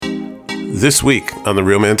This week on the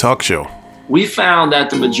Real Man Talk Show. We found that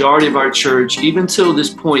the majority of our church, even till this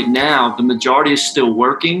point now, the majority is still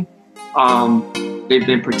working. They've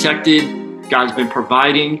been protected. God's been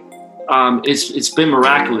providing. It's been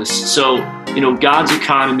miraculous. So, God's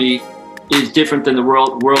economy is different than the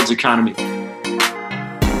world's economy.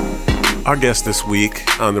 Our guest this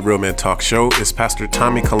week on the Real Man Talk Show is Pastor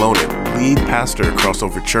Tommy Kolonen, lead pastor at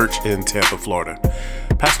Crossover Church in Tampa, Florida.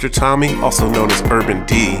 Pastor Tommy, also known as Urban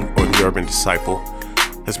D, or the Urban Disciple,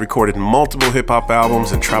 has recorded multiple hip-hop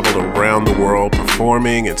albums and traveled around the world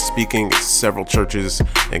performing and speaking at several churches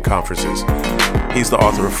and conferences. He's the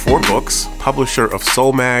author of 4 books, publisher of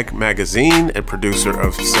Soul Mag magazine, and producer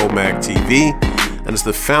of Soul Mag TV, and is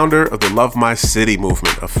the founder of the Love My City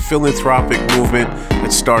movement, a philanthropic movement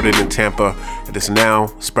that started in Tampa and is now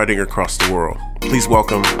spreading across the world. Please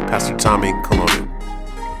welcome Pastor Tommy Kolonen.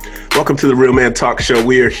 Welcome to the Real Man Talk Show.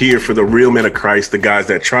 We are here for the real men of Christ, the guys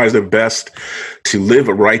that tries their best to live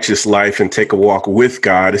a righteous life and take a walk with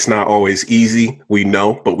God. It's not always easy, we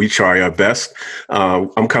know, but we try our best.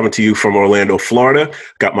 I'm coming to you from Orlando, Florida.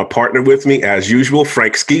 Got my partner with me as usual,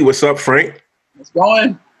 Frank Ski. What's up, Frank? It's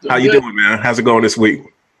going. How you doing, man? How's it going this week?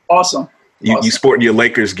 Awesome. You sporting your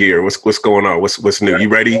Lakers gear. What's going on? What's new? You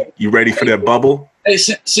ready? You ready for that bubble? Hey,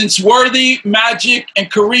 since Worthy, Magic, and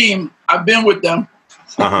Kareem, I've been with them.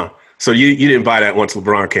 So you didn't buy that once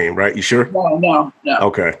LeBron came, right? You sure? No.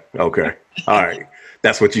 Okay. All right.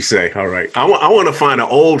 That's what you say. All right. I want to find an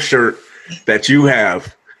old shirt that you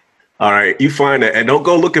have. All right. You find that, and don't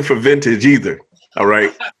go looking for vintage either. All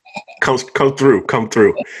right. Come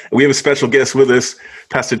through. We have a special guest with us,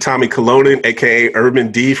 Pastor Tommy Kolonen, aka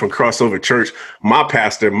Urban D from Crossover Church. My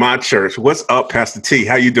pastor, my church. What's up, Pastor T?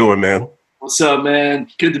 How you doing, man? What's up, man?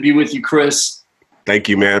 Good to be with you, Chris. Thank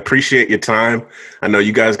you, man. Appreciate your time. I know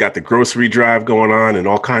you guys got the grocery drive going on and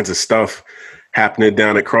all kinds of stuff happening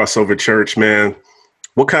down at Crossover Church, man.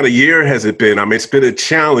 What kind of year has it been? I mean, it's been a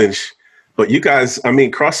challenge, but you guys,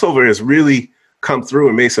 Crossover has really come through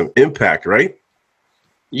and made some impact, right?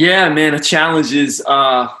 Yeah, man. The challenge is,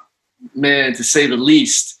 to say the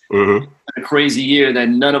least, a crazy year that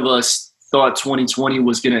none of us thought 2020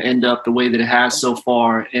 was going to end up the way that it has so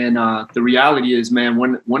far. And the reality is, man,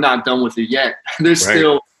 we're not done with it yet. There's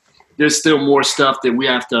still more stuff that we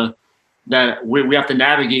have to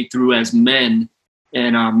navigate through as men,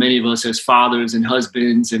 and many of us as fathers and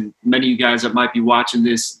husbands, and many of you guys that might be watching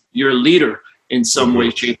this, you're a leader in some way,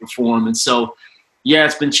 shape, or form. And so, yeah,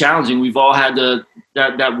 it's been challenging. We've all had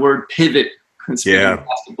that word pivot. Yeah.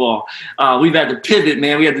 Basketball. We've had to pivot,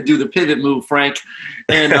 man. We had to do the pivot move, Frank,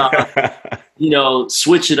 and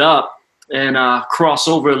switch it up and cross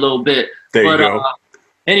over a little bit. There you go.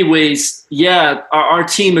 Anyways, yeah, our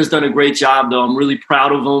team has done a great job, though. I'm really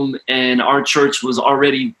proud of them. And our church was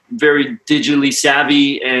already very digitally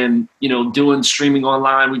savvy and, doing streaming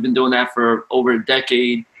online. We've been doing that for over a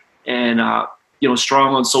decade, and,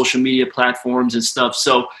 strong on social media platforms and stuff.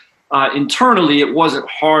 So internally, it wasn't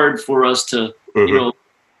hard for us to,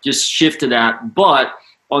 just shift to that. But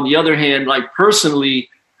on the other hand, like personally,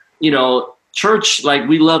 church, like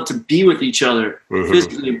we love to be with each other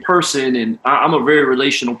physically in person. And I'm a very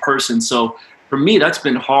relational person. So for me, that's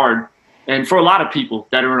been hard. And for a lot of people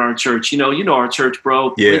that are in our church, our church,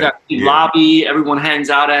 bro. Yeah. We got the lobby. Everyone hangs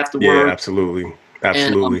out afterwards. Yeah, absolutely.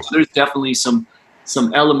 And there's definitely some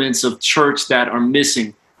elements of church that are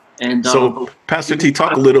missing. And so, Pastor T,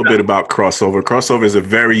 talk a little bit about Crossover. Crossover is a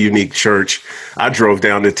very unique church. I drove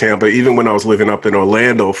down to Tampa. Even when I was living up in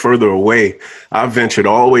Orlando, further away, I ventured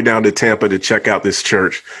all the way down to Tampa to check out this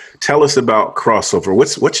church. Tell us about Crossover.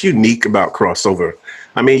 What's unique about Crossover?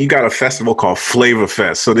 I mean, you got a festival called Flavor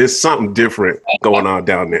Fest, so there's something different going on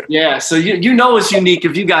down there. Yeah, so you know it's unique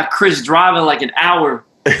if you got Chris driving like an hour.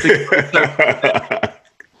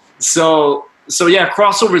 So yeah,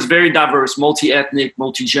 Crossover is very diverse, multi-ethnic,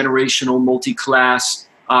 multi-generational, multi-class.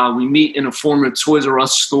 We meet in a former Toys R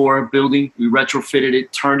Us store building. We retrofitted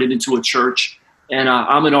it, turned it into a church. And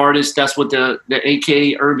I'm an artist. That's what the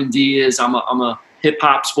AKA Urban D is. I'm a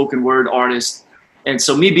hip-hop spoken word artist. And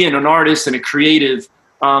so me being an artist and a creative,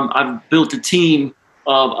 I've built a team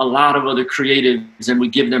of a lot of other creatives, and we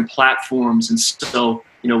give them platforms. And so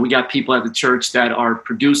we got people at the church that are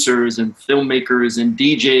producers and filmmakers and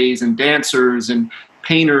DJs and dancers and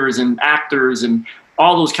painters and actors and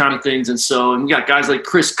all those kind of things. And we got guys like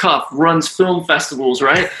Chris Cuff runs film festivals,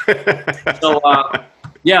 right? So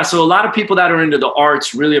a lot of people that are into the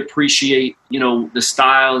arts really appreciate, the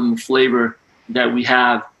style and the flavor that we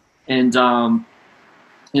have. And,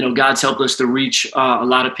 God's helped us to reach a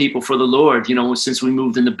lot of people for the Lord. Since we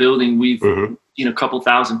moved in the building, we've seen a couple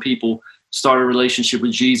thousand people start a relationship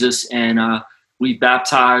with Jesus. And we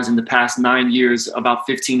baptized in the past 9 years about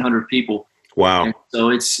 1,500 people. Wow. And so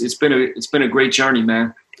it's been a great journey,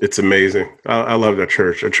 man. It's amazing. I love that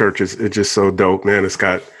church. The church is just so dope, man. It's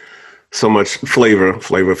got so much flavor.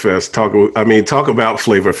 Flavor Fest. Talk about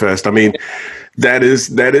Flavor Fest. I mean, that is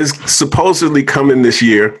supposedly coming this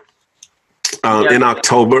year in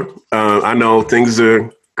October. I know things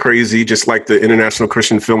are crazy, just like the International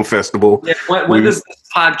Christian Film Festival. Yeah, when is this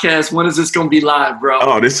podcast? When is this going to be live, bro?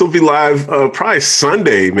 Oh, this will be live probably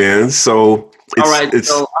Sunday, man. So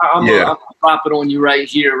so I'm gonna drop it on you right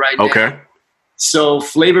here, right now. Okay. So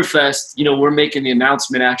Flavor Fest, we're making the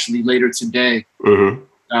announcement actually later today.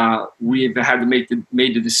 Mm-hmm. We've had to make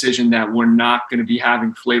the decision that we're not going to be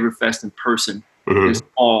having Flavor Fest in person this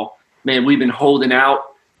fall. Man, we've been holding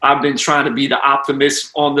out. I've been trying to be the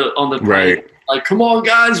optimist on the right. Like, come on,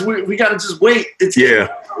 guys, we got to just wait. It's wait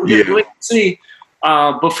and see.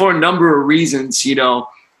 But for a number of reasons,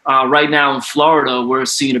 right now in Florida, we're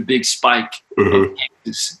seeing a big spike of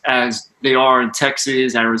cases, as they are in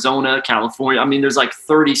Texas, Arizona, California. I mean, there's like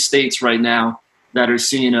 30 states right now that are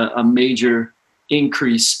seeing a major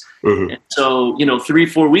increase. And so,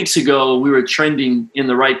 3-4 weeks ago, we were trending in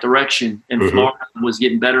the right direction, and Florida was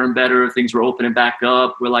getting better and better. Things were opening back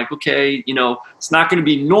up. We're like, okay, it's not going to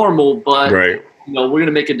be normal, but we're going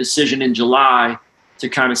to make a decision in July to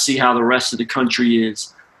kind of see how the rest of the country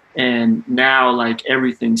is. And now, like,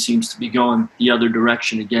 everything seems to be going the other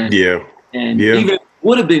direction again. Yeah. And even if it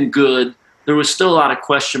would have been good, there was still a lot of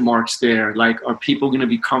question marks there. Like, are people going to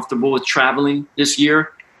be comfortable with traveling this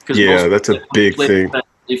year? Because that's a big thing.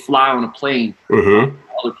 They fly on a plane to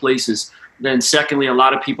other places. Then secondly, a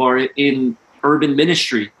lot of people are in urban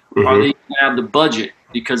ministry. Are they going to have the budget?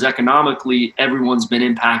 Because economically, everyone's been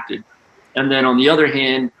impacted. And then on the other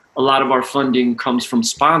hand, a lot of our funding comes from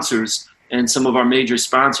sponsors. And some of our major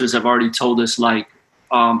sponsors have already told us, like,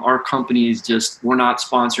 our company is we're not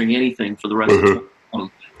sponsoring anything for the rest of the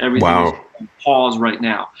time. Everything is paused right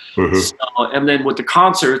now. So, and then with the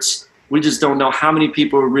concerts, we just don't know how many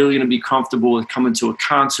people are really going to be comfortable with coming to a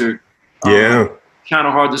concert. Kind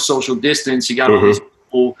of hard to social distance. You got all these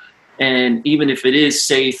people. And even if it is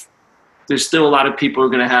safe, there's still a lot of people who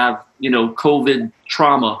are going to have, COVID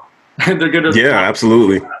trauma. They're going to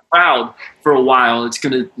absolutely crowd for a while. It's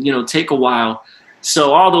going to, take a while.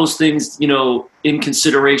 So all those things, in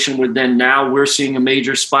consideration with then now we're seeing a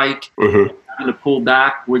major spike. Going to pull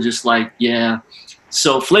back. We're just like,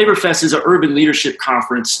 So Flavor Fest is an urban leadership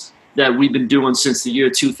conference that we've been doing since the year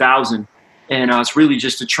 2000. And it's really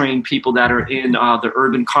just to train people that are in the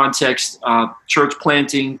urban context, church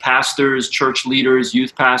planting, pastors, church leaders,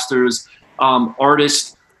 youth pastors,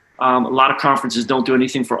 artists. A lot of conferences don't do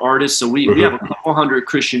anything for artists. So we have a couple hundred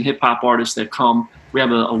Christian hip hop artists that come. We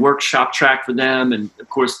have a workshop track for them. And of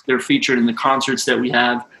course, they're featured in the concerts that we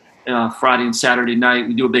have Friday and Saturday night.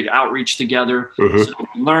 We do a big outreach together. So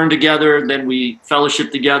we learn together, then we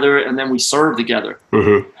fellowship together, and then we serve together.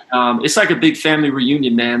 It's like a big family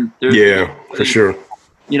reunion, man. There's, for sure.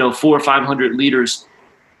 400 or 500 leaders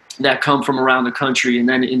that come from around the country. And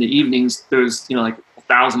then in the evenings, there's, like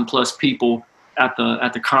 1,000+ people at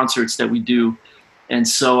the concerts that we do. And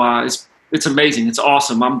so it's amazing. It's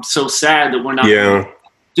awesome. I'm so sad that we're not going to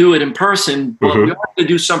do it in person, but we want to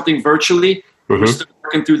do something virtually. We're still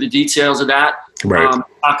working through the details of that. Right. It's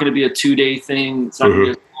not going to be a 2-day thing. It's not going to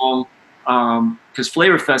be as long because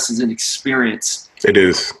Flavor Fest is an experience. It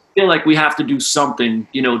is. I feel like we have to do something,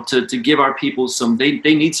 to give our people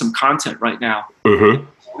they need some content right now. We're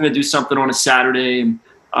going to do something on a Saturday, and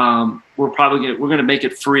we're going to make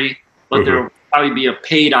it free, but there will probably be a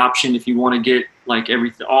paid option if you want to get like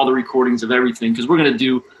everything, all the recordings of everything, because we're going to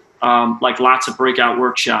do like lots of breakout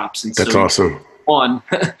workshops. And that's awesome. Fun.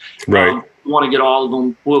 Right. We want to get all of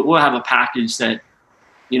them. We'll have a package that,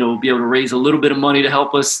 will be able to raise a little bit of money to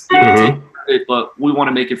help us take it, but we want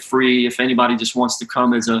to make it free if anybody just wants to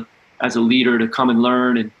come as a leader to come and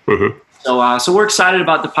learn. And so we're excited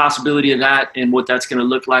about the possibility of that and what that's going to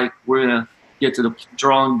look like. We're going to get to the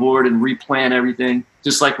drawing board and replan everything,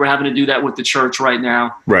 just like we're having to do that with the church right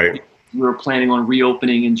now. Right. We're planning on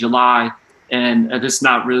reopening in July, and it's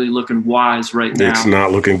not really looking wise right now. It's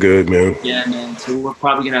not looking good, man. Yeah, man. So we're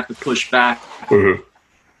probably going to have to push back.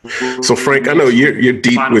 So Frank, I know you're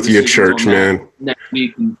deep with your church, man. Next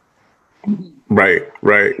week. Right.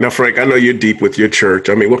 Now, Frank, I know you're deep with your church.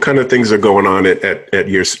 I mean, what kind of things are going on at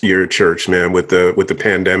your church, man, with the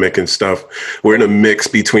pandemic and stuff? We're in a mix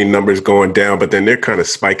between numbers going down, but then they're kind of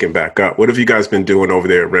spiking back up. What have you guys been doing over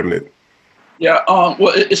there at Remnant? Yeah,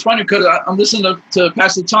 well, it's funny because I'm listening to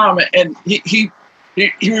Pastor Tom, and he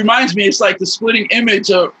reminds me, it's like the splitting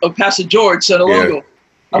image of Pastor George Sanalogo.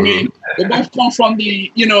 I mean, they both come from the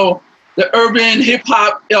the urban hip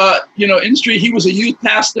hop, industry. He was a youth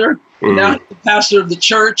pastor. And now he's the pastor of the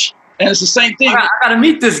church. And it's the same thing. I gotta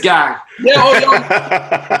meet this guy. Yeah,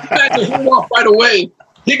 I had to hit him off right away.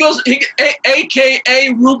 He goes,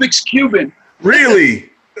 AKA Rubik's Cuban. Really?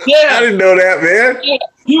 Yeah. I didn't know that, man. Yeah.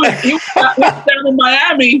 He was down in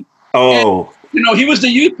Miami. Oh. And, he was the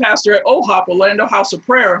youth pastor at OHOP, Orlando House of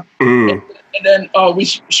Prayer. And then we,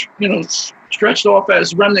 stretched off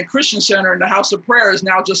as Remnant Christian Center, and the House of Prayer is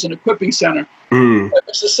now just an equipping center.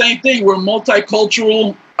 It's the same thing. We're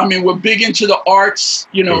multicultural. I mean, we're big into the arts,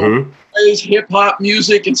 hip hop,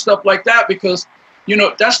 music, and stuff like that, because,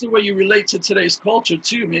 that's the way you relate to today's culture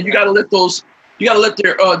too, man. You got to let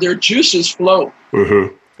their juices flow.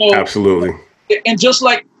 So, absolutely. And just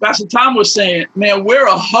like Pastor Tom was saying, man, we're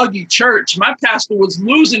a huggy church. My pastor was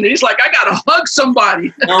losing it. He's like, I got to hug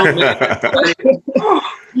somebody.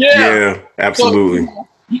 Yeah, absolutely.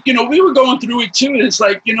 So, we were going through it too. And it's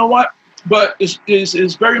like, you know what? But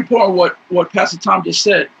it's very important what Pastor Tom just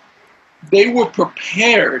said. They were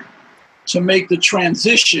prepared to make the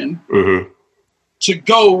transition to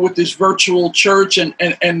go with this virtual church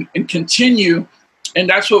and continue. And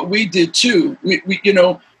that's what we did too.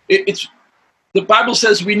 It's the Bible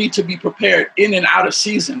says we need to be prepared in and out of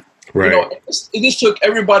season. Right. It just took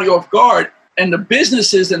everybody off guard. And the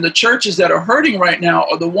businesses and the churches that are hurting right now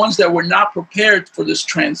are the ones that were not prepared for this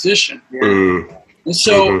transition. And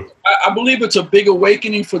so I believe it's a big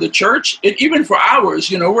awakening for the church, and even for ours.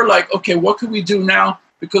 We're like, okay, what can we do now?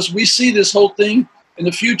 Because we see this whole thing in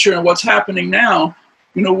the future and what's happening now.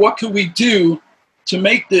 What can we do to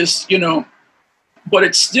make this, but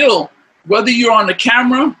it's still, whether you're on the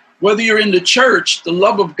camera, whether you're in the church, the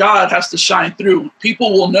love of God has to shine through.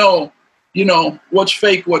 People will know, what's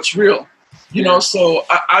fake, what's real. So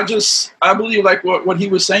I believe like what he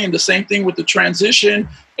was saying, the same thing with the transition.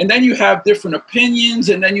 And then you have different opinions,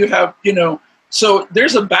 and then you have, so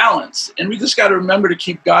there's a balance, and we just got to remember to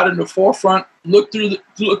keep God in the forefront, look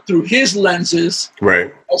through his lenses,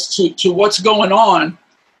 right, as to what's going on.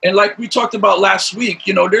 And like we talked about last week,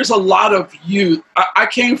 there's a lot of youth. I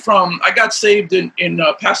got saved in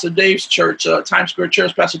Pastor Dave's church, Times Square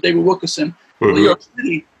Church, Pastor David Wilkerson, New York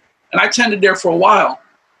City. And I attended there for a while.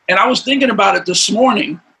 And I was thinking about it this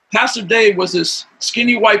morning. Pastor Dave was this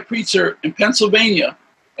skinny white preacher in Pennsylvania.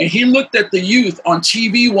 And he looked at the youth on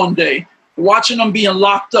TV one day, watching them being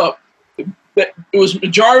locked up.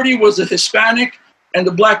 Majority was the Hispanic and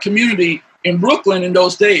the Black community in Brooklyn in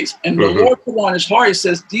those days. And the Lord put on his heart, he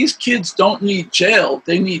says, these kids don't need jail,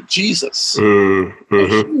 they need Jesus. And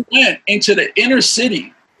he went into the inner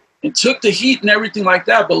city and took the heat and everything like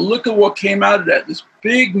that. But look at what came out of that, this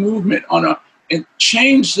big movement and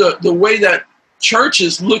changed the way that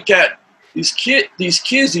churches look at these kids,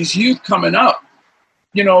 these youth coming up.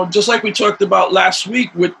 Just like we talked about last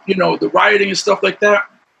week with, the rioting and stuff like that.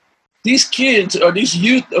 These kids or these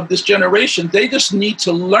youth of this generation, they just need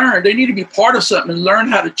to learn. They need to be part of something and learn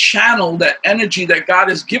how to channel that energy that God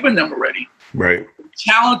has given them already. Right.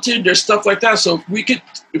 Talented, there's stuff like that. So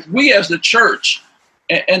if we as the church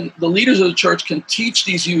and the leaders of the church can teach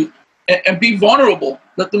these youth and be vulnerable,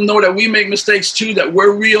 let them know that we make mistakes too, that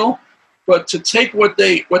we're real, but to take what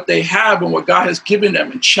they have and what God has given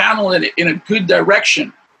them and channel it in a good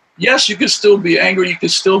direction. Yes, you can still be angry, you can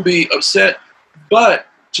still be upset, but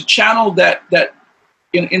to channel that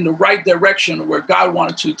in the right direction where God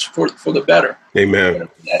wanted to for the better. Amen.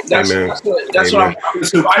 That's what I'm.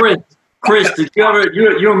 So Chris, did you ever?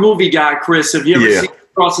 You're a movie guy, Chris. Have you ever seen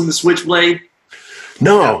Crossing the Switchblade?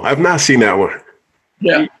 No, I've not seen that one.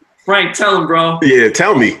 Yeah. Frank, tell him, bro. Yeah,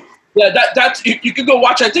 tell me. Yeah, that's you can go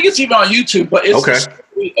watch. I think it's even on YouTube, but it's the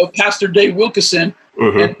story of Pastor Dave Wilkerson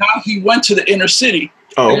and how he went to the inner city.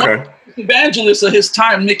 Oh, okay. The evangelist of his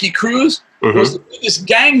time, Nicky Cruz, was the biggest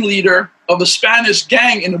gang leader of the Spanish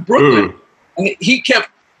gang in Brooklyn. And I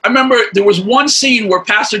remember there was one scene where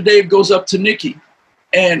Pastor Dave goes up to Nicky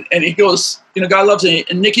and he goes, God loves him.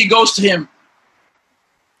 And Nicky goes to him,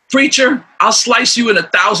 preacher, I'll slice you in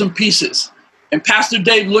 1,000 pieces. And Pastor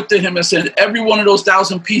Dave looked at him and said, every one of those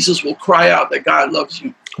 1,000 pieces will cry out that God loves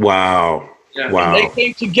you. Wow. Yeah. Wow. And they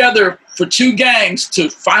came together for two gangs to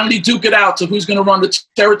finally duke it out to who's going to run the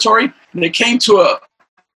territory. And they came to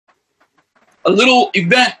a little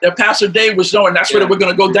event that Pastor Dave was doing. That's where they were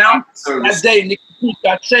going to go down. That day, Nicky Cruz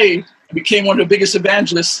got saved and became one of the biggest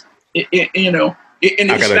evangelists, in the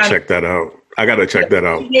I got to check that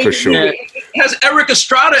out. For sure. It has Eric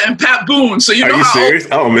Estrada and Pat Boone. So Are you serious?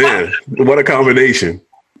 Oh, man. What a combination.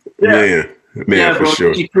 Yeah. Man, for bro, sure.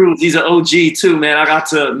 Nicky Cruz, he's an OG too, man. I got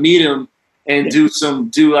to meet him and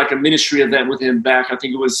do like a ministry event with him back. I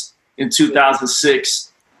think it was in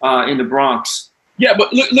 2006 in the Bronx. Yeah,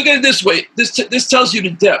 but look at it this way. This tells you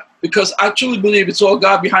the depth, because I truly believe it's all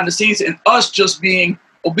God behind the scenes and us just being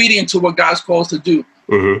obedient to what God's called us to do.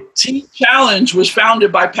 Mm-hmm. Teen Challenge was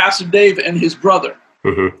founded by Pastor Dave and his brother.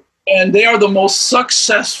 Mm-hmm. And they are the most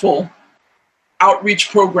successful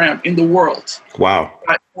outreach program in the world. Wow.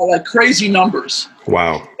 Like crazy numbers.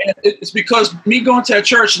 Wow. And it's because me going to that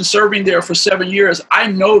church and serving there for 7 years, I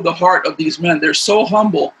know the heart of these men. They're so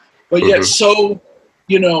humble, but yet so,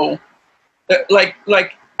 like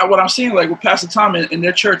what I'm seeing, like with Pastor Tom in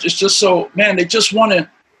their church, it's just so, man, they just want to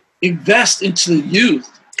invest into the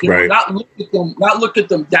youth. Right. Not look at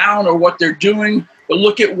them down or what they're doing, but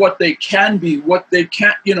look at what they can be, what they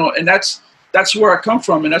can't, and that's where I come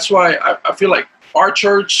from. And that's why I feel like our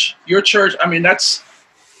church, your church, I mean, those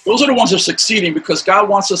are the ones that are succeeding, because God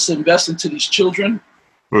wants us to invest into these children.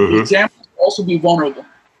 The examples also be vulnerable.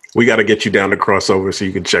 We got to get you down to Crossover so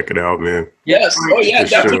you can check it out, man. Yes. Oh, yeah.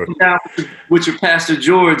 Definitely. Sure. With your Pastor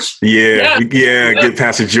George. Yeah. Get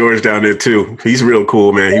Pastor George down there, too. He's real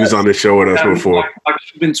cool, man. He was on the show with us before. Our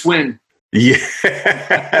Cuban twin. Yeah,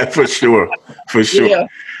 for sure. Yeah.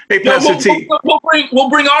 Hey, Pastor T. We'll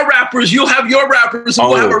bring our rappers. You'll have your rappers, and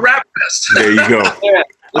we'll have a rap fest. There you go.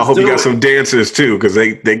 I hope you got some dancers, too, because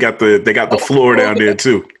they got the floor down there,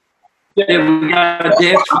 too. Yeah, we got a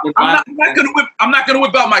dance. I'm not gonna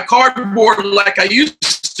whip out my cardboard like I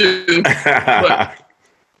used to. But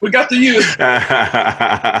we got the youth.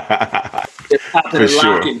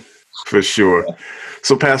 For sure.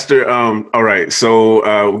 So, Pastor, all right.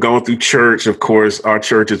 So, going through church, of course, our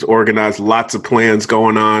church is organized. Lots of plans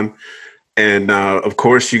going on, and of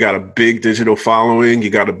course, you got a big digital following. You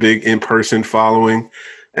got a big in-person following,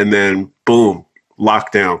 and then boom,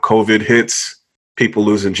 lockdown. COVID hits. People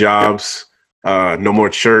losing jobs, no more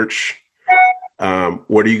church.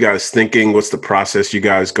 What are you guys thinking? What's the process you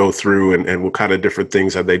guys go through, and what kind of different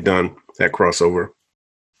things have they done at Crossover?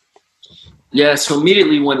 Yeah, so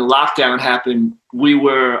immediately when the lockdown happened,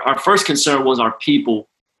 our first concern was our people.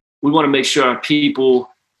 We want to make sure our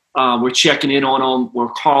people, we're checking in on them, we're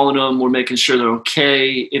calling them, we're making sure they're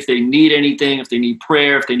okay, if they need anything, if they need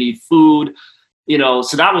prayer, if they need food,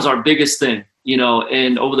 so that was our biggest thing,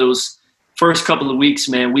 and over those first couple of weeks,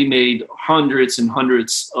 man, we made hundreds and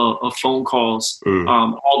hundreds of phone calls.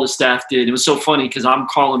 All the staff did. It was so funny because I'm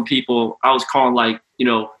calling people. I was calling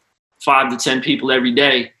 5 to 10 people every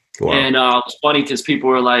day. Wow. And it was funny because people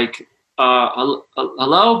were like, hello?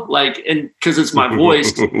 And because it's my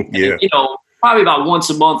voice. Yeah. And, probably about once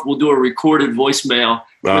a month, we'll do a recorded voicemail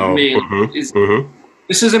with me.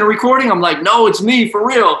 This isn't a recording? I'm like, no, it's me, for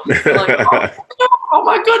real. Like, oh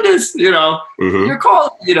my goodness, you're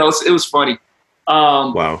calling, it was funny.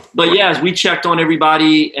 Wow. But yeah, as we checked on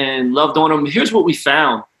everybody and loved on them, here's what we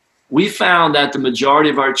found. We found that the majority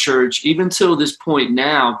of our church, even till this point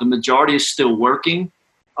now, the majority is still working.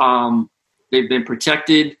 They've been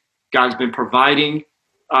protected. God's been providing.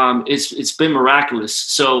 It's been miraculous.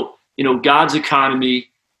 So, God's economy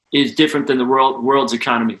is different than the world's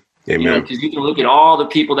economy. Amen. Because you can look at all the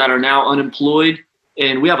people that are now unemployed,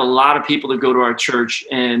 and we have a lot of people that go to our church,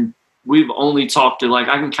 and we've only talked to, I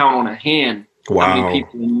can count on a hand how many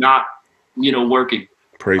people are not, working.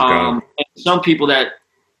 Praise God. And some people that,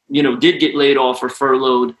 did get laid off or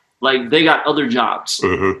furloughed, they got other jobs.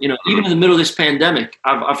 Even in the middle of this pandemic,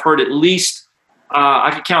 I've heard at least,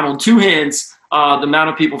 I could count on two hands the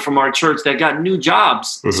amount of people from our church that got new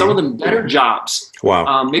jobs, some of them better jobs.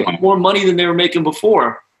 Wow. Making more money than they were making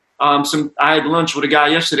before. I had lunch with a guy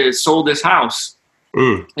yesterday that sold his house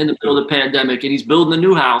in the middle of the pandemic, and he's building a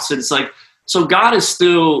new house. And it's so God is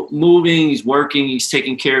still moving. He's working. He's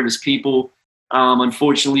taking care of his people.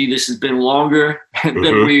 Unfortunately, this has been longer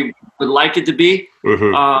than we would like it to be.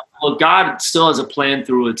 But God still has a plan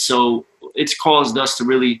through it. So it's caused us to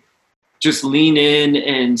really just lean in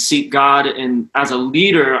and seek God. And as a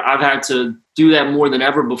leader, I've had to do that more than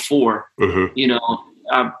ever before,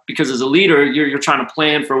 because as a leader, you're trying to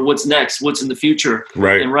plan for what's next, what's in the future.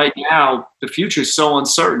 Right. And right now, the future is so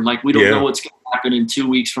uncertain. We don't know what's going to happen in 2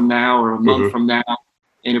 weeks from now or a month from now.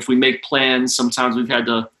 And if we make plans, sometimes we've had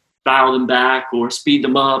to dial them back or speed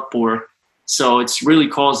them up. So it's really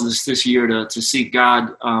caused us this year to seek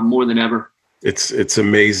God more than ever. It's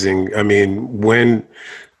amazing. I mean,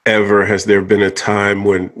 whenever has there been a time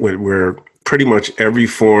when we're pretty much every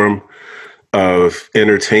form of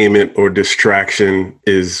entertainment or distraction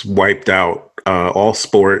is wiped out, all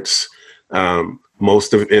sports,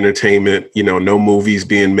 most of entertainment, no movies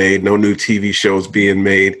being made, no new TV shows being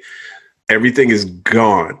made. Everything is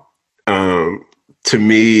gone. To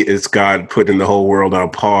me, it's God putting the whole world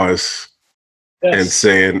on pause and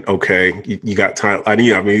saying, okay, you got time.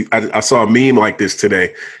 I saw a meme like this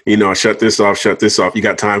today, shut this off. You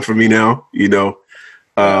got time for me now,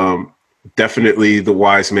 definitely the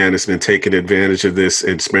wise man has been taking advantage of this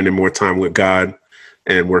and spending more time with God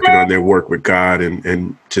and working on their work with God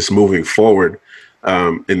and just moving forward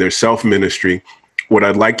in their self-ministry. What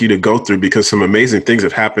I'd like you to go through, because some amazing things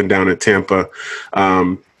have happened down in Tampa.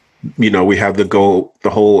 We have the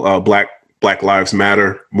whole Black Lives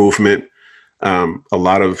Matter movement, a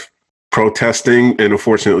lot of protesting and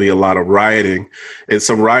unfortunately a lot of rioting, and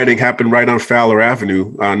some rioting happened right on Fowler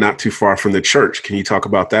Avenue, not too far from the church. Can you talk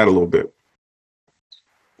about that a little bit?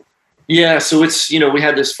 Yeah, so it's, we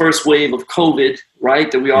had this first wave of COVID,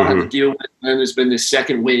 right, that we all had to deal with. And then there's been this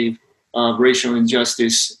second wave of racial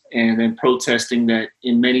injustice and then protesting that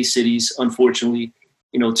in many cities, unfortunately,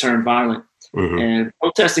 turned violent. And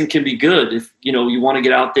protesting can be good if, you want to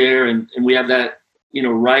get out there and we have that,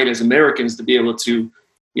 right as Americans to be able to,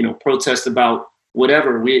 protest about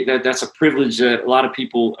whatever. That's a privilege that a lot of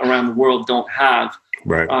people around the world don't have.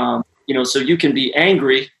 Right. So you can be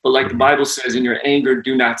angry, but like the Bible says, in your anger,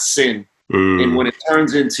 do not sin. And when it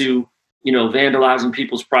turns into, vandalizing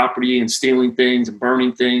people's property and stealing things and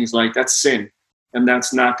burning things, like that's sin. And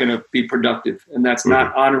that's not going to be productive. And that's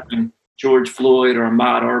not honoring George Floyd or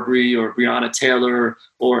Ahmaud Arbery or Breonna Taylor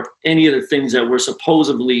or any of the things that we're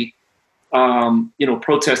supposedly,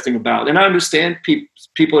 protesting about. And I understand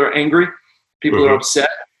people are angry. People are upset.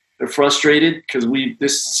 They're frustrated because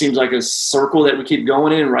this seems like a circle that we keep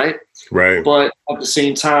going in, right? Right. But at the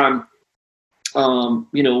same time,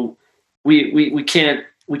 we can't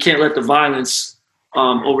let the violence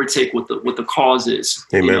overtake what the cause is.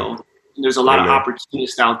 Amen. There's a lot of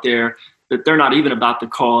opportunists out there that they're not even about the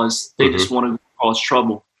cause. They just want to cause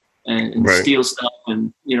trouble and steal stuff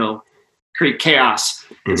and create chaos.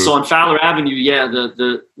 And so on Fowler Avenue,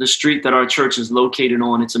 the street that our church is located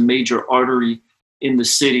on, it's a major artery in the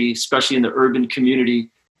city, especially in the urban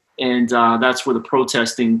community. And that's where the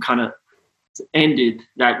protesting kind of ended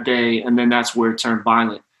that day. And then that's where it turned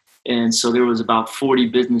violent. And so there was about 40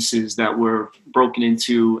 businesses that were broken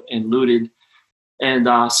into and looted,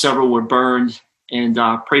 and several were burned. And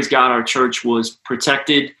praise God, our church was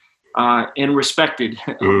protected and respected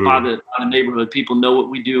by the neighborhood. People know what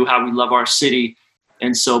we do, how we love our city.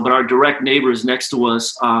 And so, but our direct neighbors next to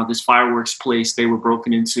us, this fireworks place, they were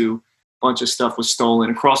broken into. Bunch of stuff was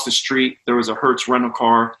stolen. Across the street, there was a Hertz rental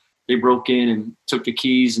car. They broke in and took the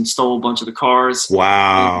keys and stole a bunch of the cars.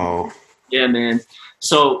 Wow. And, yeah, man.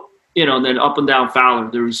 So, and then up and down Fowler,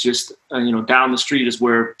 there was just, down the street is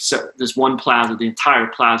where this one plaza, the entire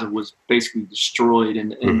plaza was basically destroyed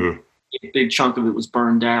and a big chunk of it was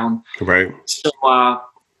burned down. Right. So,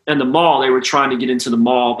 and the mall, they were trying to get into the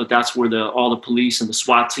mall, but that's where all the police and the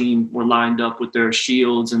SWAT team were lined up with their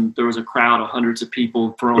shields, and there was a crowd of hundreds of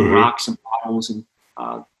people throwing rocks and bottles and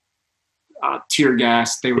tear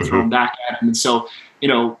gas. They were thrown back at them. And so,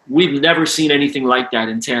 we've never seen anything like that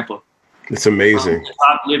in Tampa. It's amazing.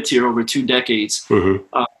 I've lived here over 2 decades.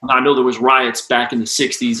 I know there was riots back in the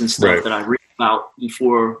 60s and stuff that I read about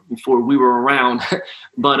before we were around.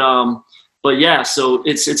 But yeah, so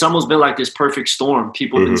it's almost been like this perfect storm.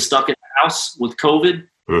 People have been stuck in the house with COVID,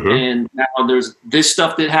 and now there's this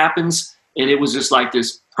stuff that happens, and it was just like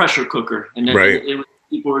this pressure cooker, and then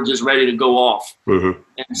people were just ready to go off. And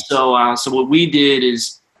so what we did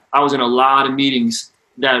is I was in a lot of meetings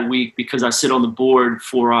that week because I sit on the board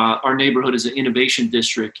for our neighborhood is an innovation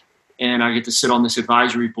district, and I get to sit on this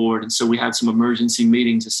advisory board. And so we had some emergency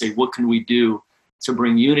meetings to say, what can we do to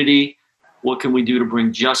bring unity? What can we do to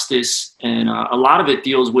bring justice? And a lot of it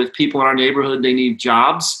deals with people in our neighborhood. They need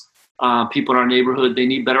jobs. People in our neighborhood, they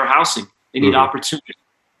need better housing. They need opportunity.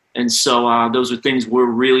 And so those are things we're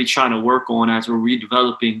really trying to work on as we're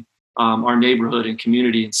redeveloping our neighborhood and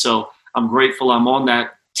community. And so I'm grateful I'm on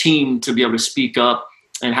that team to be able to speak up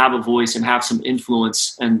and have a voice and have some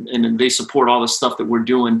influence. And they support all the stuff that we're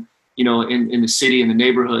doing, in the city and the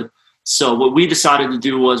neighborhood. So what we decided to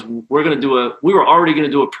do was we were already going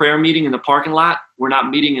to do a prayer meeting in the parking lot. We're not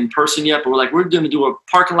meeting in person yet, but we're going to do a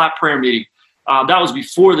parking lot prayer meeting. That was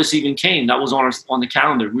before this even came. That was on the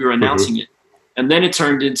calendar. We were announcing it. And then it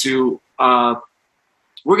turned into, we're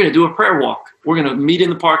going to do a prayer walk. We're going to meet in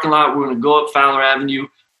the parking lot. We're going to go up Fowler Avenue.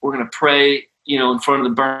 We're going to pray, in front of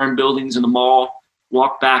the burned buildings in the mall,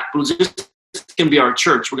 walk back. But it's going to be our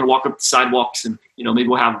church. We're going to walk up the sidewalks and, maybe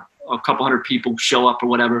we'll have a couple hundred people show up or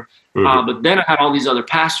whatever. But then I had all these other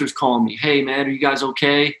pastors calling me, hey, man, are you guys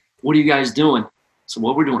okay? What are you guys doing? So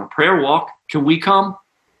we're doing a prayer walk. Can we come?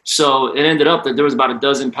 So it ended up that there was about a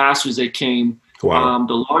dozen pastors that came. Wow.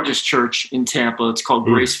 The largest church in Tampa, it's called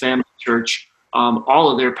Grace Family Church. all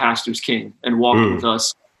of their pastors came and walked with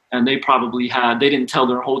us. And they didn't tell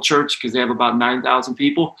their whole church because they have about 9,000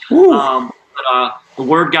 people. But the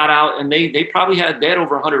word got out, and they had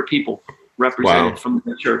over 100 people represented from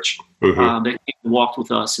the church. They came and walked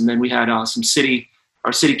with us. And then we had our city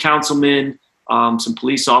councilmen, some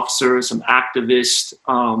police officers, some activists,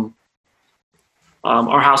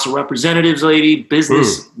 our House of Representatives lady,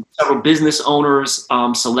 several business owners,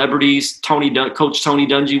 celebrities. Coach Tony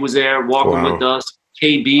Dungy was there walking with us.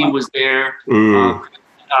 KB was there.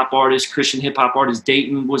 Christian hip hop artist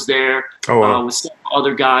Dayton was there. With some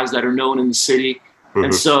other guys that are known in the city.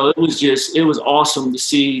 And so it was awesome to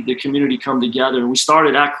see the community come together. And we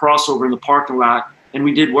started at Crossover in the parking lot, and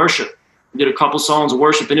we did worship. We did a couple songs of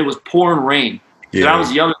worship, and it was pouring rain. Yeah. And I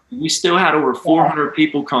was young. We still had over 400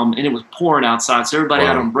 people come, and it was pouring outside. So everybody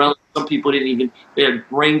had umbrellas. Some people they had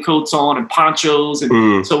raincoats on and ponchos.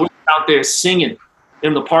 And so we're out there singing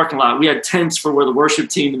in the parking lot. We had tents for where the worship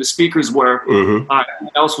team and the speakers were. Everyone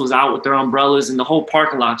else was out with their umbrellas, and the whole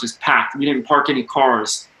parking lot just packed. We didn't park any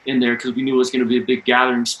cars in there because we knew it was going to be a big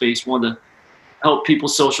gathering space. We wanted to help people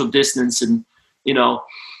social distance, and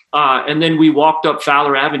and then we walked up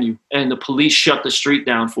Fowler Avenue, and the police shut the street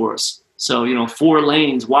down for us. So 4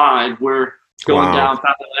 lanes wide. We're going down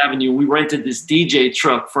Fowler Avenue. We rented this DJ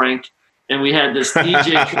truck, Frank, and we had this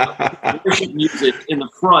DJ truck with worship music in the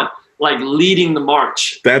front, like leading the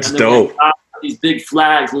march. That's dope. These big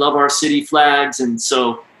flags, Love Our City flags, and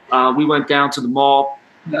so we went down to the mall.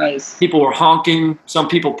 Nice. People were honking. Some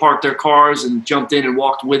people parked their cars and jumped in and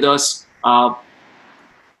walked with us.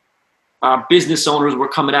 Business owners were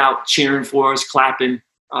coming out, cheering for us, clapping.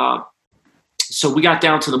 So we got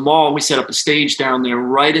down to the mall. We set up a stage down there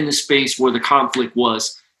right in the space where the conflict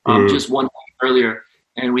was just one day earlier.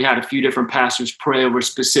 And we had a few different pastors pray over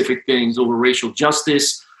specific things, over racial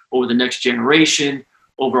justice, over the next generation,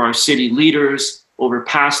 over our city leaders, over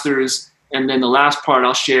pastors. And then the last part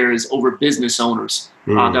I'll share is over business owners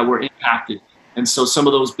that were impacted. And so some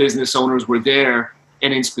of those business owners were there.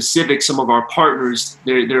 And in specific, some of our partners,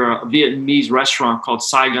 they're a Vietnamese restaurant called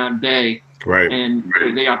Saigon Bay. Right. And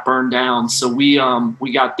they got burned down. So we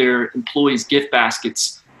got their employees gift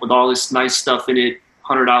baskets with all this nice stuff in it,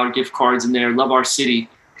 $100 gift cards in there. Love Our City,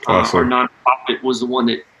 awesome. Our nonprofit, was the one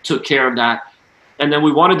that took care of that. And then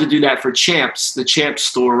we wanted to do that for Champs, the Champs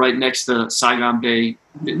store right next to Saigon Bay.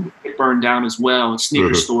 It burned down as well, a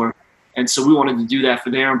sneaker store. And so we wanted to do that for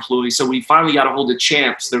their employees. So we finally got a hold of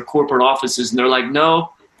Champs, their corporate offices, and they're like,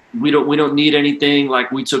 no, we don't need anything.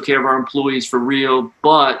 Like, we took care of our employees for real,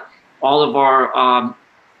 but all of our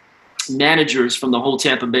managers from the whole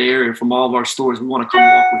Tampa Bay area, from all of our stores, we want to come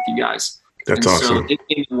walk with you guys. That's awesome. So they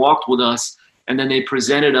came and walked with us, and then they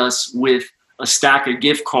presented us with a stack of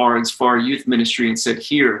gift cards for our youth ministry and said,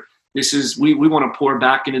 here, this is, we want to pour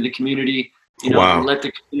back into the community, and let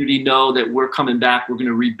the community know that we're coming back, we're going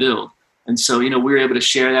to rebuild. And so, we were able to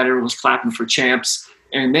share that. Everyone was clapping for Champs.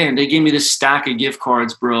 And man, they gave me this stack of gift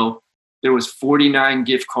cards, bro. There was 49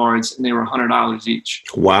 gift cards, and they were $100 each.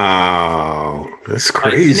 Wow. That's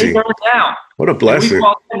crazy. And they burned down. What a blessing. We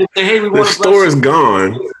called them to say, hey, the store is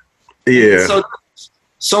gone. Yeah.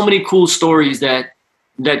 So many cool stories that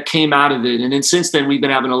came out of it. And then since then, we've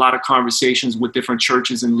been having a lot of conversations with different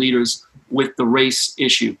churches and leaders with the race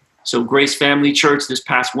issue. So Grace Family Church, this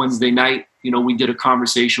past Wednesday night, we did a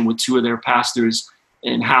conversation with 2 of their pastors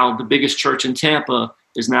and how the biggest church in Tampa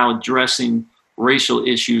is now addressing racial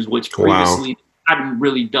issues, which previously hadn't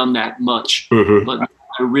really done that much. But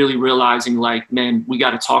they're really realizing, like, man, we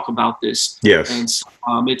got to talk about this. Yes. And so,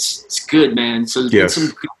 it's good, man. So there's been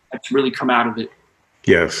some good that's really come out of it.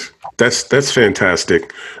 Yes, that's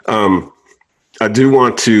fantastic. I do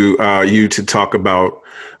want you to talk about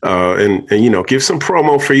and give some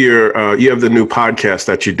promo for your you have the new podcast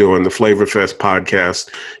that you're doing, the Flavor Fest podcast.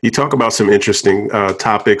 You talk about some interesting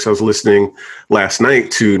topics. I was listening last night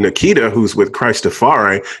to Nikita, who's with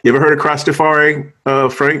Christafari. You ever heard of Christafari,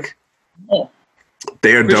 Frank? No.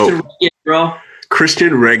 They are dope. Reggae, bro.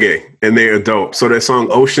 Christian reggae, and they are dope. So that song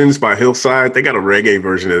Oceans by Hillside, they got a reggae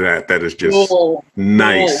version of that is just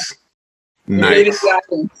nice. Nice.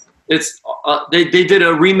 It's they did a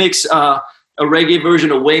remix, a reggae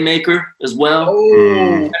version of Waymaker as well.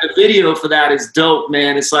 And the video for that is dope,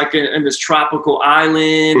 man. It's like in this tropical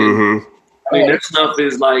island. And, I mean, their stuff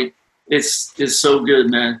is like it's so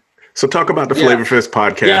good, man. So talk about the Flavor Fest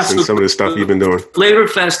podcast and some of the stuff you've been doing. Flavor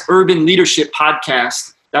Fest Urban Leadership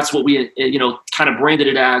Podcast. That's what we kind of branded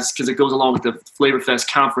it as, because it goes along with the Flavor Fest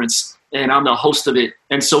conference. And I'm the host of it.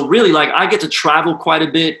 And so really, like, I get to travel quite a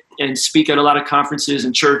bit and speak at a lot of conferences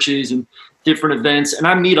and churches and different events. And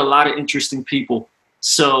I meet a lot of interesting people.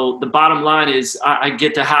 So the bottom line is I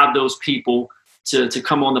get to have those people to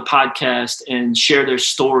come on the podcast and share their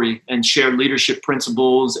story and share leadership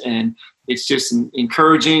principles. And it's just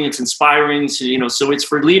encouraging. It's inspiring. So, so it's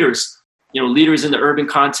for leaders, leaders in the urban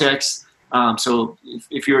context. So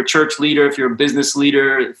if you're a church leader, if you're a business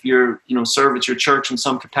leader, if you're, serve at your church in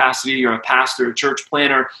some capacity, you're a pastor, a church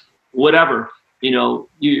planner, whatever,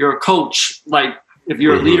 you're a coach, like if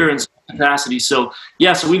you're a leader in some capacity. So,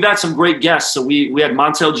 so we've had some great guests. So we had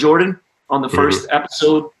Montel Jordan on the first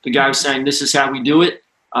episode, the guy who's saying, this is how we do it.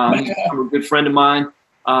 He's a good friend of mine.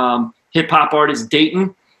 Hip hop artist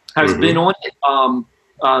Dayton has been on it.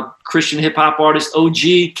 Christian hip hop artist OG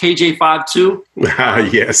KJ52.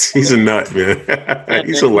 Yes, he's a nut, man.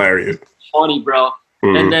 He's hilarious. Funny, bro.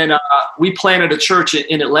 And then we planted a church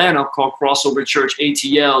in Atlanta called Crossover Church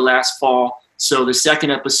ATL last fall. So the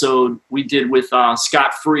second episode we did with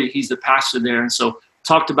Scott Free. He's the pastor there. And so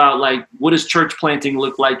talked about like, what does church planting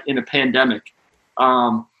look like in a pandemic?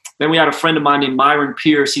 Then we had a friend of mine named Myron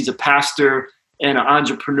Pierce. He's a pastor and an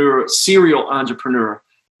entrepreneur, serial entrepreneur.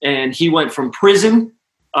 And he went from prison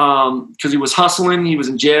because he was hustling. He was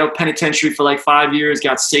in jail, penitentiary for like 5 years,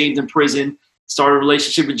 got saved in prison, started a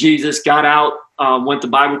relationship with Jesus, got out, went to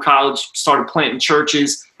Bible college, started planting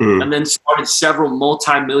churches, and then started several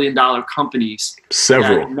multi-million-dollar companies.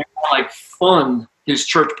 Several. That like fund his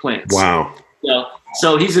church plants. Wow.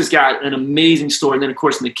 So he's just got an amazing story. And then, of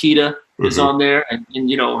course, Nikita is on there. And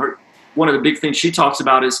one of the big things she talks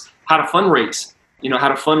about is how to fundraise, how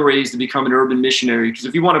to fundraise to become an urban missionary. Because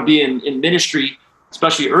if you want to be in ministry,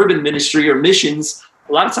 especially urban ministry or missions,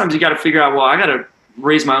 a lot of times you got to figure out, well, I got to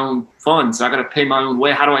raise my own funds. I got to pay my own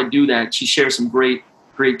way. How do I do that? She shares some great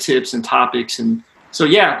tips and topics. And so,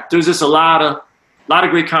 there's just a lot of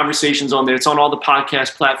great conversations on there. It's on all the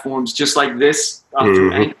podcast platforms, just like this.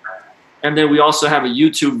 And then we also have a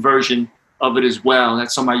YouTube version of it as well.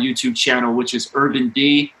 That's on my YouTube channel, which is Urban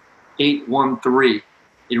D 813.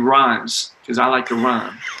 It rhymes because I like to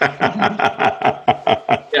rhyme.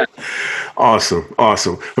 Awesome. Well,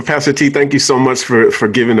 Pastor T, thank you so much for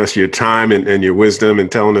giving us your time and your wisdom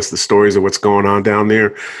and telling us the stories of what's going on down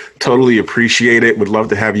there. Totally appreciate it. Would love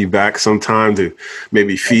to have you back sometime to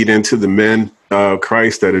maybe feed into the men of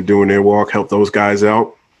Christ that are doing their walk, help those guys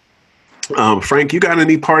out. Frank, you got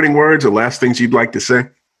any parting words or last things you'd like to say?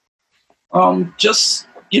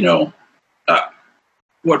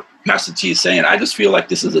 What Pastor T is saying, I just feel like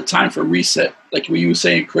this is a time for reset. Like what you were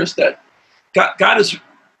saying, Chris, that God is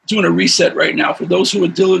doing a reset right now for those who are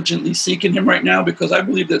diligently seeking him right now, because I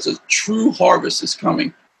believe there's a true harvest is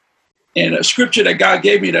coming. And a scripture that God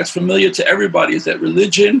gave me that's familiar to everybody is that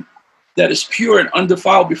religion that is pure and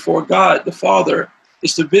undefiled before God, the Father,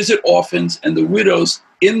 is to visit orphans and the widows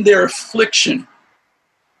in their affliction.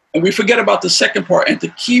 And we forget about the second part, and to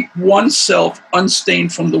keep oneself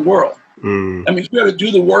unstained from the world. I mean, we got to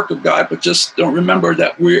do the work of God, but just don't remember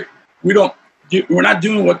that we're not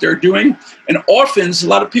doing what they're doing. And orphans, a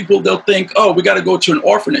lot of people, they'll think, oh, we got to go to an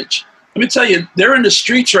orphanage. Let me tell you, they're in the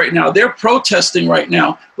streets right now. They're protesting right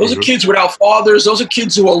now. Those are kids without fathers. Those are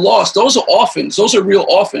kids who are lost. Those are orphans. Those are real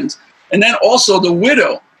orphans. And then also the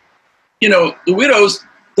widow. The widows,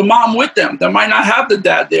 the mom with them that might not have the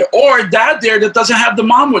dad there, or a dad there that doesn't have the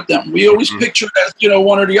mom with them. We always picture it as,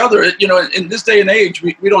 one or the other. In this day and age,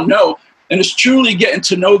 we don't know. And it's truly getting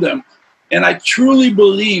to know them. And I truly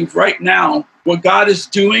believe right now what God is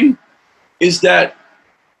doing is that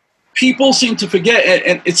people seem to forget,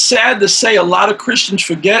 and it's sad to say a lot of Christians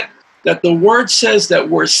forget that the word says that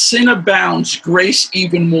where sin abounds, grace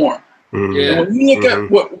even more. And when you look at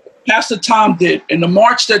what Pastor Tom did and the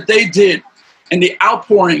march that they did and the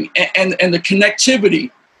outpouring and the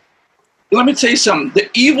connectivity, let me tell you something. The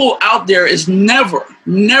evil out there is never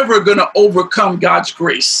going to overcome God's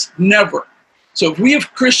grace. Never. So if we as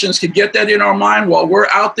Christians could get that in our mind while we're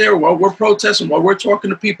out there, while we're protesting, while we're talking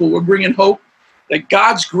to people, we're bringing hope, that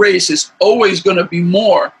God's grace is always going to be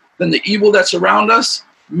more than the evil that's around us.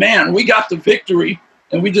 Man, we got the victory,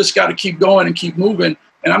 and we just got to keep going and keep moving.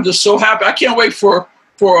 And I'm just so happy. I can't wait for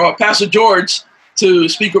Pastor George to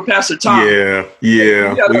speak with Pastor Tom. Yeah.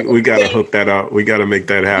 We got to hook that up. We got to make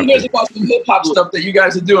that happen. He knows about some hip hop stuff that you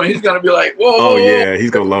guys are doing. He's going to be like, whoa. Oh, yeah.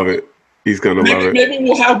 He's going to love it. He's going to love it. Maybe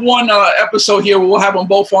we'll have one episode here where we'll have them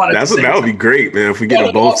both on. That would be great, man, if we get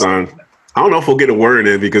them both on. I don't know if we'll get a word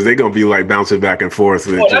in because they're going to be like bouncing back and forth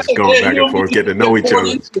and just going back and forth, get to know each other.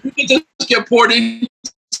 We can just get poured into.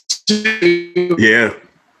 Yeah.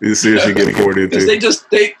 You seriously get poured into.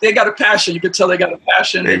 They got a passion. You can tell they got a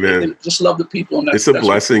passion. Amen. They just love the people. And it's a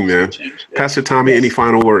blessing, man. Yeah. Pastor Tommy, any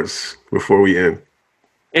final words before we end?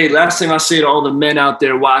 Hey, last thing I'll say to all the men out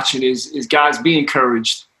there watching is guys, be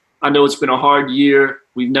encouraged. I know it's been a hard year.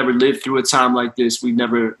 We've never lived through a time like this. We've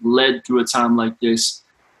never led through a time like this.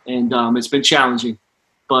 And it's been challenging.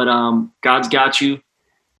 But God's got you.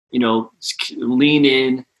 You know, lean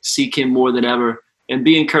in, seek him more than ever, and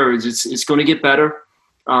be encouraged. It's going to get better.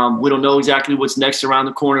 We don't know exactly what's next around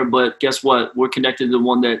the corner, but guess what? We're connected to the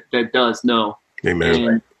one that does know. Amen.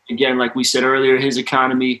 And again, like we said earlier, his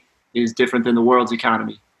economy is different than the world's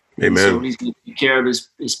economy. Amen. So he's going to take care of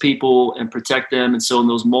his people and protect them. And so in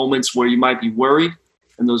those moments where you might be worried,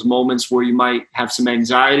 in those moments where you might have some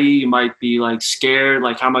anxiety, you might be like scared,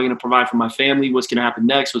 like, how am I going to provide for my family? What's going to happen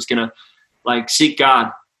next? What's going to, like, seek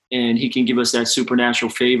God, and he can give us that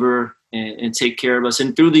supernatural favor and take care of us.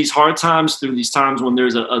 And through these hard times, through these times when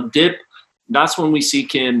there's a dip, that's when we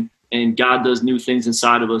seek him, and God does new things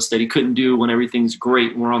inside of us that he couldn't do when everything's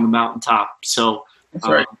great and we're on the mountaintop. So, That's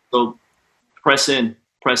right. So press in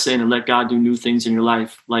and let God do new things in your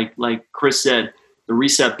life. Like Chris said, the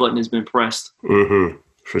reset button has been pressed. Mm-hmm.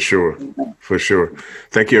 For sure.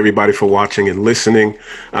 Thank you, everybody, for watching and listening.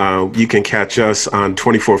 You can catch us on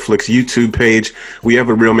 24 Flicks YouTube page. We have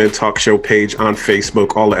a Real Men Talk Show page on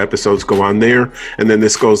Facebook. All the episodes go on there. And then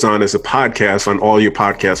this goes on as a podcast on all your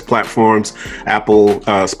podcast platforms: Apple,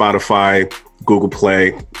 Spotify, Google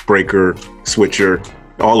Play, Breaker, Switcher,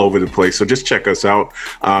 all over the place. So just check us out.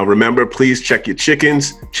 Remember, please check your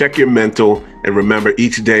chickens, check your mental, and remember,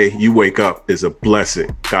 each day you wake up is a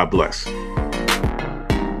blessing. God bless.